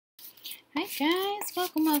Hi guys,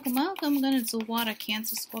 welcome, welcome, welcome. We're going to do water,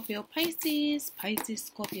 Cancer, Scorpio, Pisces, Pisces,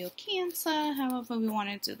 Scorpio, Cancer, however we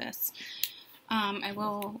want to do this. I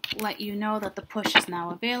will let you know that the push is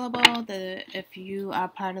now available. If you are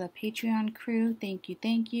part of the Patreon crew, thank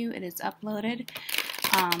you. It is uploaded.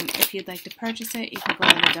 If you'd like to purchase it, you can go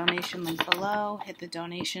to the donation link below. Hit the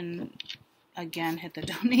donation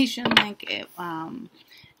link.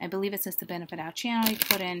 I believe it says to benefit our channel. You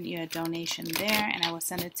put in your donation there, and I will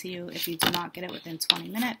send it to you if you do not get it within 20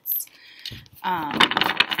 minutes.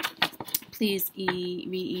 Please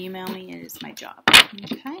email me. It is my job.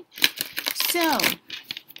 Okay? So,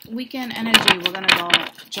 weekend energy, we're going to go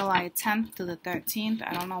July 10th to the 13th.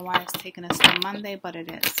 I don't know why it's taking us to Monday, but it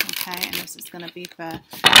is. Okay? And this is going to be for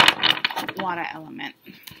water element.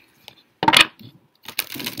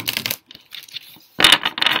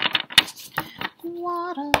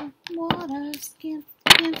 Water,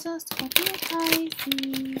 Cancer, Scorpio,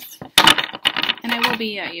 Pisces. And I will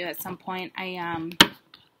be at you at some point.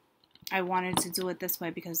 I wanted to do it this way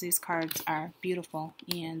because these cards are beautiful,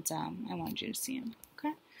 and I wanted you to see them.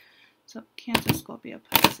 Okay? So, Cancer, Scorpio,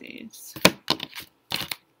 Pisces.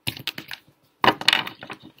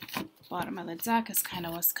 Bottom of the deck is kind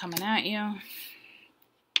of what's coming at you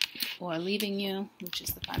or leaving you, which is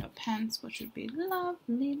the Five of Pentacles, which would be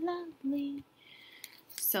lovely, lovely.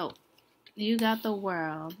 So, you got the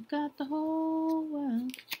world. Got the whole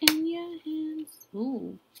world in your hands.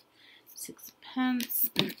 Ooh. Six of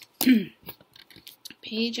Pentacles.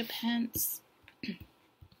 Page of Pentacles.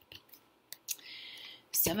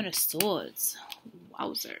 Seven of Swords.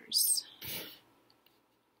 Wowzers.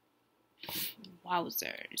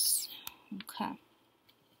 Wowzers. Okay.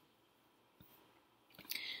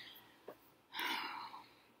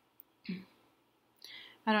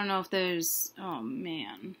 I don't know if there's, oh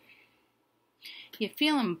man, you're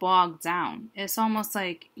feeling bogged down. It's almost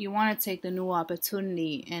like you want to take the new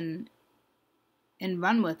opportunity and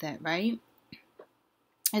run with it, right?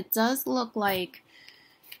 It does look like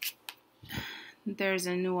there's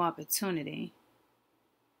a new opportunity.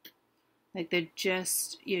 Like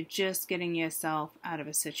you're just getting yourself out of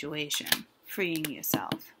a situation, freeing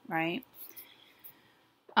yourself, right?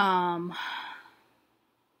 I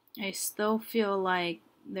still feel like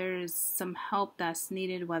there's some help that's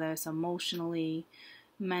needed, whether it's emotionally,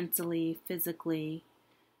 mentally, physically.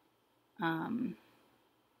 I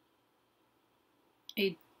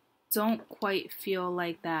don't quite feel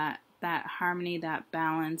like that harmony, that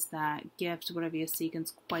balance, that gift, whatever you're seeking,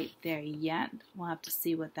 is quite there yet. We'll have to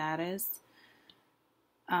see what that is.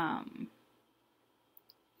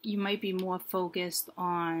 You might be more focused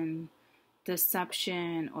on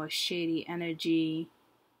deception or shady energy,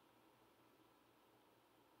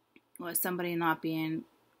 or somebody not being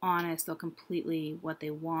honest or completely what they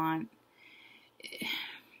want. It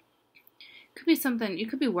could be something, you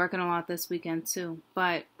could be working a lot this weekend too,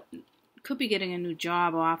 but could be getting a new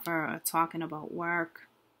job offer or talking about work.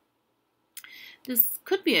 This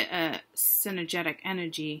could be a synergetic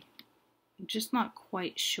energy. I'm just not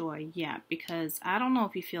quite sure yet, because I don't know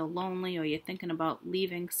if you feel lonely or you're thinking about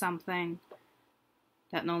leaving something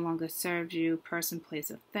that no longer serves you, person, place,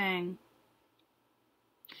 or thing.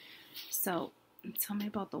 So, tell me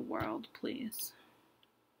about the world, please.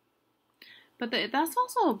 But that's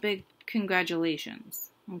also a big congratulations,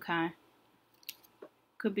 okay?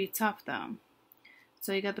 Could be tough, though.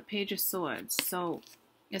 So, you got the Page of Swords. So,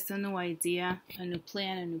 it's a new idea, a new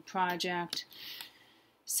plan, a new project.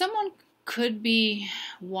 Someone could be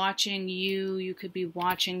watching you. You could be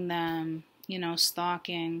watching them,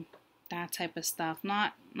 stalking, that type of stuff.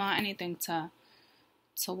 Not anything to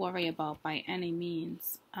worry about by any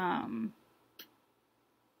means.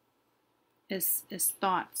 Is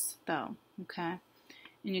thoughts, though, okay?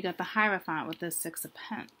 And you got the Hierophant with the Six of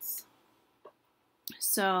Pentacles.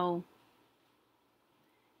 So,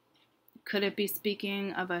 could it be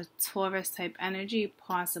speaking of a Taurus type energy?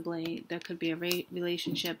 Possibly. There could be a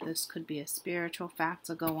relationship. This could be a spiritual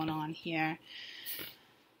factor going on here.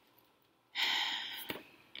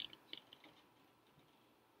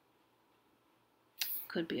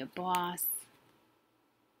 Could be a boss.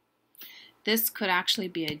 This could actually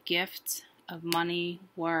be a gift of money,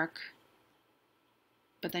 work,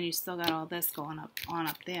 but then you still got all this going on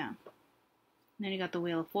up there. And then you got the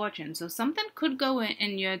Wheel of Fortune. So something could go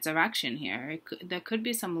in your direction here. There could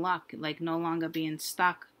be some luck, like no longer being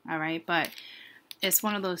stuck, all right? But it's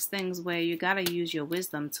one of those things where you got to use your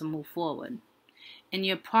wisdom to move forward. And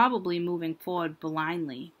you're probably moving forward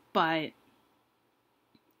blindly, but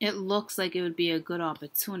it looks like it would be a good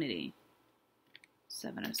opportunity.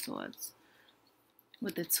 Seven of Swords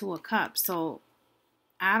with the Two of Cups. So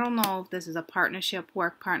I don't know if this is a partnership,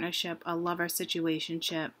 work partnership, a lover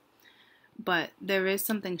situationship, but there is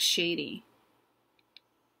something shady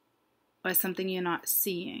or something you're not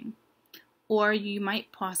seeing. Or you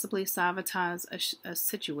might possibly sabotage a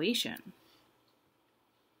situation.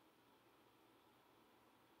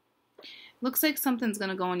 Looks like something's going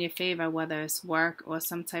to go in your favor, whether it's work or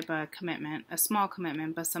some type of commitment, a small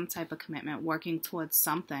commitment, but some type of commitment, working towards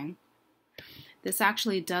something. This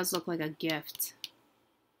actually does look like a gift.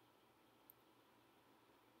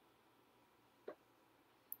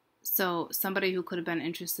 So somebody who could have been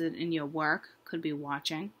interested in your work could be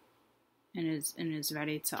watching and is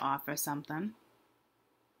ready to offer something.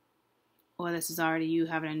 Or this is already you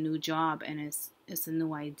having a new job and it's a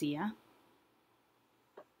new idea.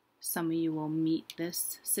 Some of you will meet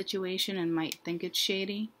this situation and might think it's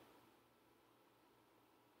shady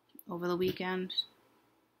over the weekend. It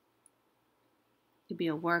could be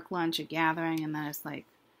a work lunch, a gathering, and then it's like,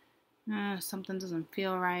 something doesn't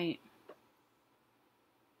feel right.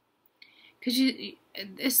 Because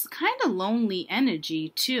it's kind of lonely energy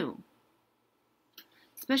too.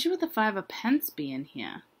 Especially with the Five of Pentacles being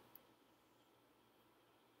here.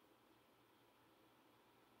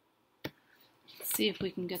 See if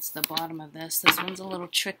we can get to the bottom of this. This one's a little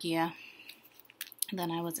trickier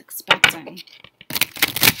than I was expecting.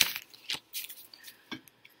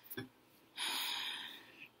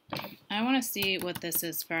 I want to see what this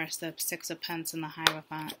is first. The Six of Pentacles and the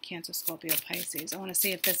Hierophant, Cancer, Scorpio, Pisces. I want to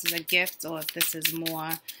see if this is a gift or if this is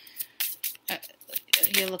more,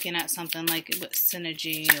 you're looking at something like with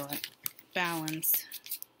synergy or balance.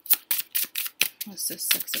 What's the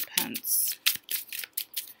Six of Pentacles?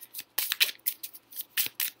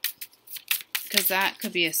 Because that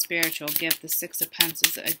could be a spiritual gift. The Six of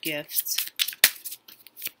Pentacles is a gift.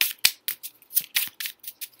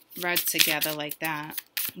 Read together like that.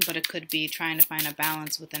 But it could be trying to find a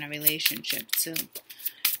balance within a relationship too.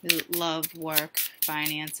 Love, work,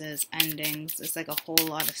 finances, endings. There's like a whole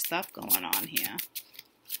lot of stuff going on here.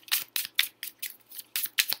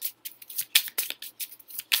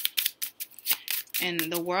 And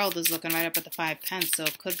the world is looking right up at the Five of Pentacles, so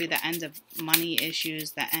it could be the end of money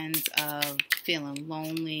issues, the end of feeling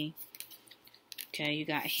lonely. Okay, you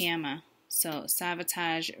got Hammer. So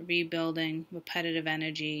sabotage, rebuilding, repetitive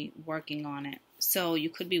energy, working on it. So you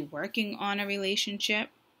could be working on a relationship.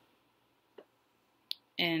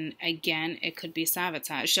 And again, it could be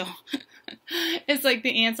sabotage. So it's like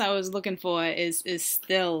the answer I was looking for is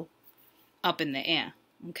still up in the air.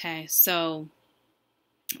 Okay, so,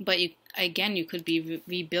 but you could be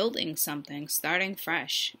rebuilding something, starting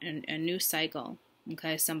fresh, a new cycle.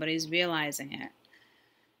 Okay, somebody's realizing it.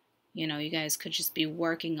 You know, you guys could just be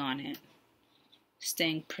working on it,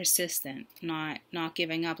 staying persistent, not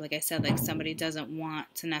giving up. Like I said, like somebody doesn't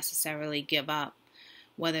want to necessarily give up,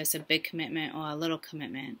 whether it's a big commitment or a little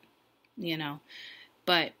commitment, you know.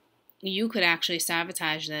 But you could actually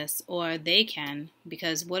sabotage this, or they can,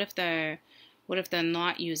 because what if they're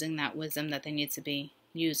not using that wisdom that they need to be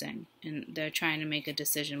using, and they're trying to make a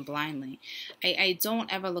decision blindly. I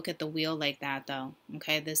don't ever look at the wheel like that though.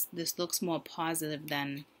 Okay, this looks more positive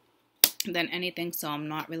than anything, so I'm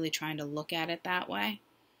not really trying to look at it that way.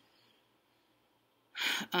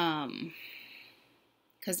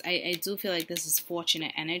 Because I do feel like this is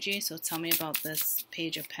fortunate energy. So tell me about this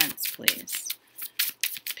Page of Pentacles, please.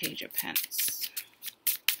 Page of Pentacles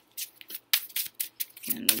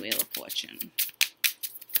and the Wheel of Fortune.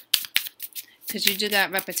 Because you do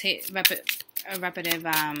got repetitive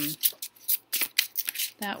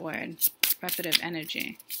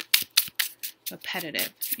energy.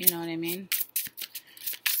 Repetitive, you know what I mean?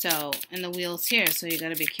 So, and the wheel's here, so you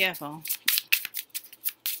gotta be careful.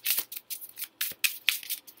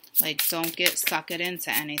 Like, don't get suckered into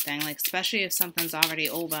anything. Like, especially if something's already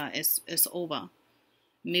over, it's over.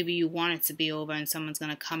 Maybe you want it to be over and someone's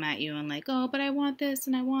gonna come at you and like, oh, but I want this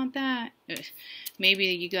and I want that. Maybe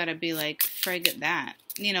you gotta be like, frig that.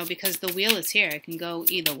 You know, because the wheel is here. It can go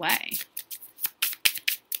either way.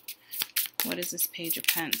 What is this Page of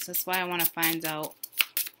Pentacles? That's why I want to find out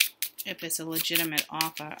if it's a legitimate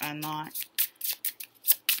offer or not.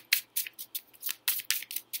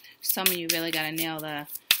 Some of you really got to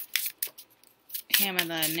hammer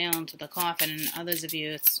the nail into the coffin, and others of you,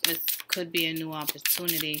 it could be a new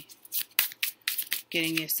opportunity.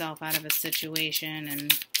 Getting yourself out of a situation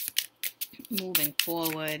and moving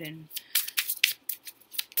forward, and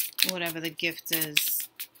whatever the gift is,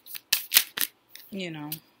 you know.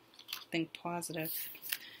 Think positive.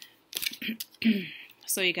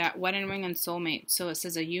 So you got wedding ring and soulmate. So it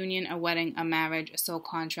says a union, a wedding, a marriage, a soul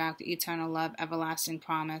contract, eternal love, everlasting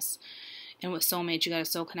promise. And with soulmate, you got a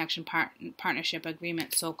soul connection, partnership,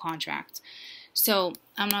 agreement, soul contract. So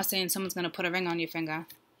I'm not saying someone's going to put a ring on your finger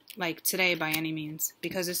like today by any means,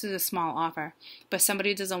 because this is a small offer. But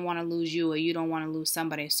somebody doesn't want to lose you, or you don't want to lose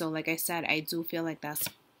somebody. So like I said, I do feel like that's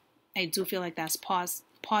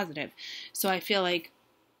positive. So I feel like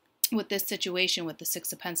with this situation, with the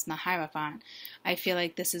Six of Pentacles and the Hierophant, I feel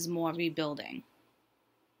like this is more rebuilding.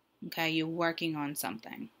 Okay, you're working on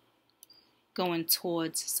something, going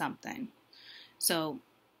towards something. So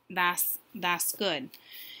that's good.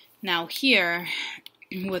 Now here,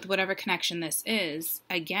 with whatever connection this is,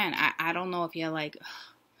 again, I don't know if you're like,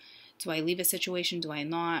 do I leave a situation? Do I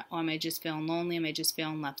not? Or am I just feeling lonely? Am I just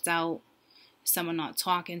feeling left out? Is someone not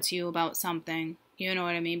talking to you about something? You know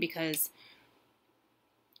what I mean? Because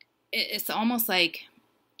it's almost like,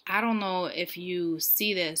 I don't know if you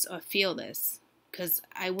see this or feel this, because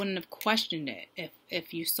I wouldn't have questioned it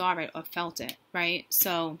if you saw it or felt it, right?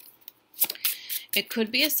 So it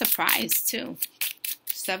could be a surprise too.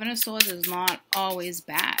 Seven of Swords is not always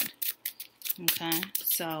bad. Okay,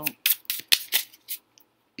 so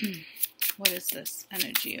what is this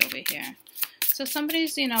energy over here? So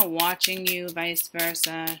somebody's, watching you, vice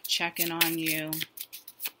versa, checking on you.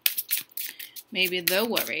 Maybe they're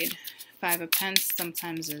worried. Five of Pentacles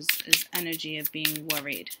sometimes is energy of being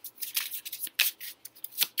worried.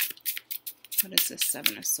 What is this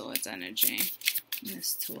Seven of Swords energy? And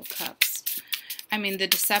this Two of Cups. I mean, the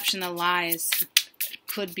deception, the lies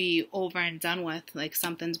could be over and done with. Like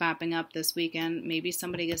something's wrapping up this weekend. Maybe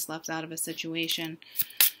somebody gets left out of a situation.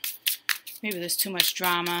 Maybe there's too much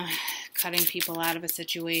drama, cutting people out of a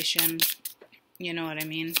situation. You know what I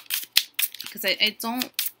mean? Because I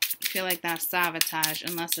don't feel like that's sabotage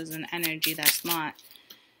unless there's an energy that's not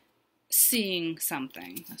seeing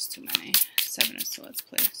something. That's too many. Seven of Swords,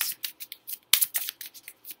 please.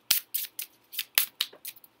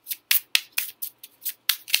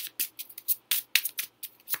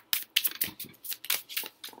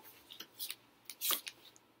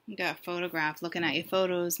 You got a photograph, looking at your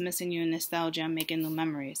photos, missing you in nostalgia, making new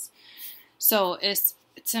memories. So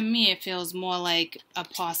to me, it feels more like a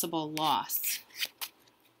possible loss.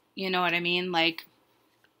 You know what I mean? Like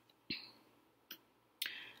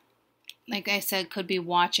I said, could be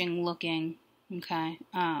watching, looking, okay?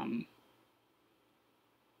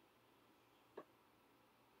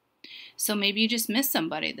 So maybe you just missed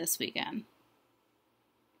somebody this weekend.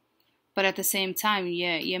 But at the same time,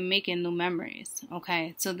 yeah, you're making new memories,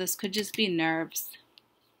 okay? So this could just be nerves.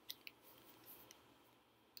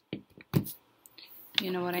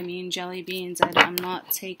 You know what I mean? Jelly beans. I'm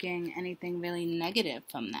not taking anything really negative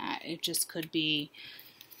from that. It just could be,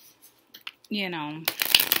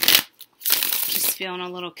 just feeling a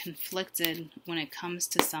little conflicted when it comes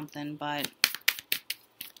to something. But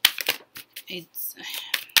it's,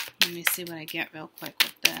 let me see what I get real quick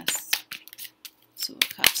with this. Two of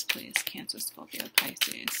Cups, please. Cancer, Scorpio,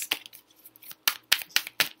 Pisces.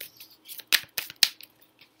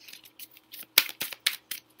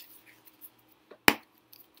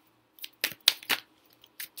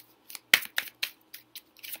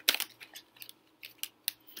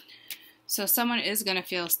 So someone is going to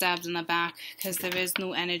feel stabbed in the back because there is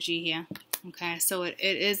new energy here. Okay, so it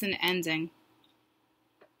is an ending.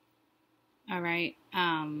 All right.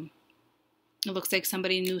 It looks like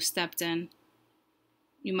somebody new stepped in.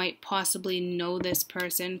 You might possibly know this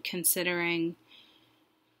person, considering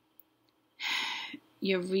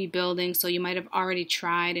you're rebuilding. So you might have already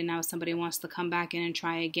tried and now somebody wants to come back in and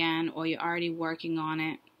try again, or you're already working on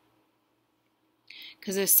it.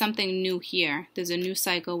 Because there's something new here. There's a new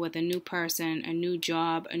cycle with a new person, a new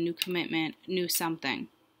job, a new commitment, new something.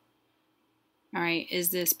 All right,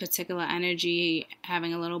 is this particular energy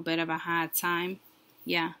having a little bit of a hard time?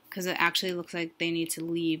 Yeah, because it actually looks like they need to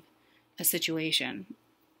leave a situation.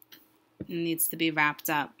 It needs to be wrapped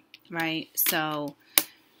up, right? So,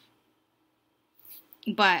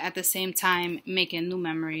 but at the same time, making new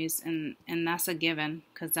memories, and that's a given,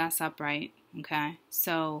 because that's upright, okay?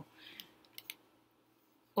 So,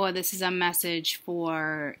 or this is a message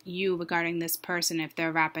for you regarding this person if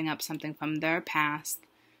they're wrapping up something from their past.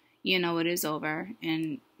 It is over,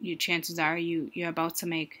 and chances are you're about to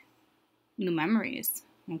make new memories,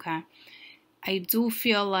 okay? I do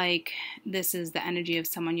feel like this is the energy of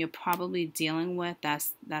someone you're probably dealing with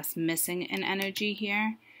that's missing an energy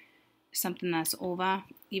here, something that's over,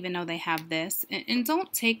 even though they have this. And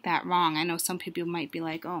don't take that wrong. I know some people might be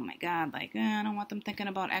like, oh my God, like, I don't want them thinking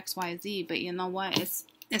about X, Y, Z, but you know what?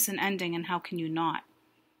 It's an ending, and how can you not,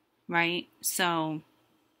 right? So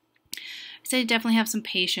I say definitely have some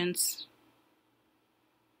patience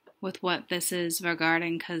with what this is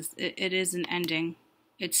regarding, because it is an ending.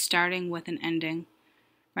 it's starting with an ending,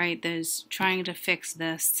 right? There's trying to fix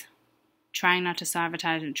this, trying not to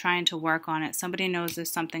sabotage it, trying to work on it. Somebody knows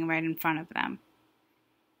there's something right in front of them.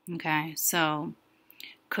 Okay, so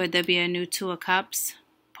could there be a new Two of Cups?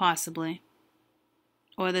 Possibly.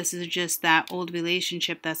 Or this is just that old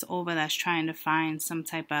relationship that's over that's trying to find some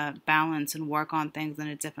type of balance and work on things in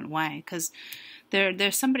a different way. Because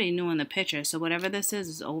there's somebody new in the picture, so whatever this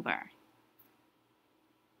is over.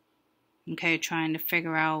 Okay, trying to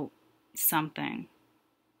figure out something.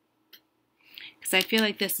 Because I feel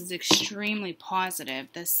like this is extremely positive.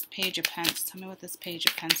 This Page of Pence. Tell me what this Page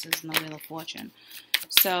of Pence is in the Wheel of Fortune.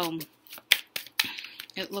 So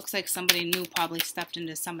it looks like somebody new probably stepped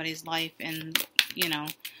into somebody's life, and you know,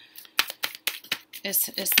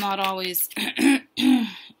 it's not always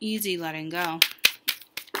easy letting go.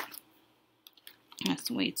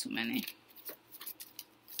 That's way too many.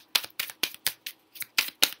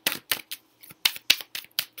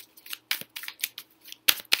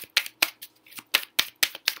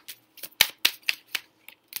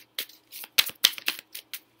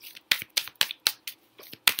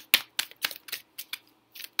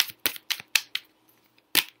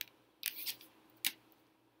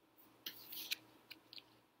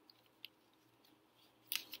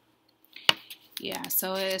 Yeah,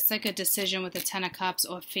 so it's like a decision with the Ten of Cups,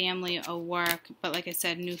 or family or work. But like I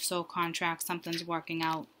said, new soul contract, something's working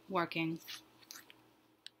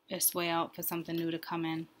its way out for something new to come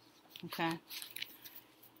in. Okay.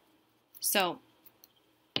 So,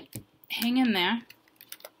 hang in there.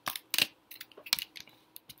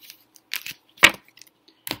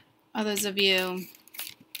 Others of you,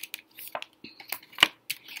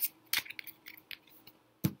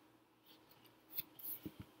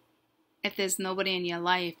 if there's nobody in your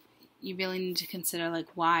life, you really need to consider, like,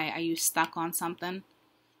 why? Are you stuck on something?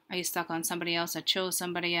 Are you stuck on somebody else? I chose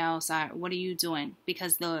somebody else. What are you doing?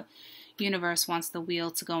 Because the universe wants the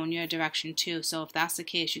wheel to go in your direction too. So if that's the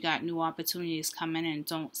case, you got new opportunities coming in.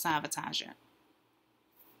 Don't sabotage it.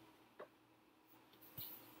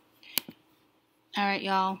 All right,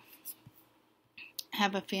 y'all.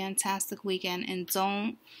 Have a fantastic weekend. And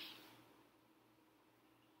don't...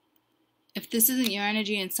 If this isn't your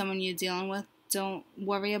energy and someone you're dealing with, don't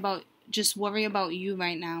worry about, just worry about you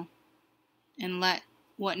right now. And let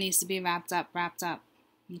what needs to be wrapped up.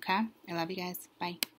 Okay? I love you guys. Bye.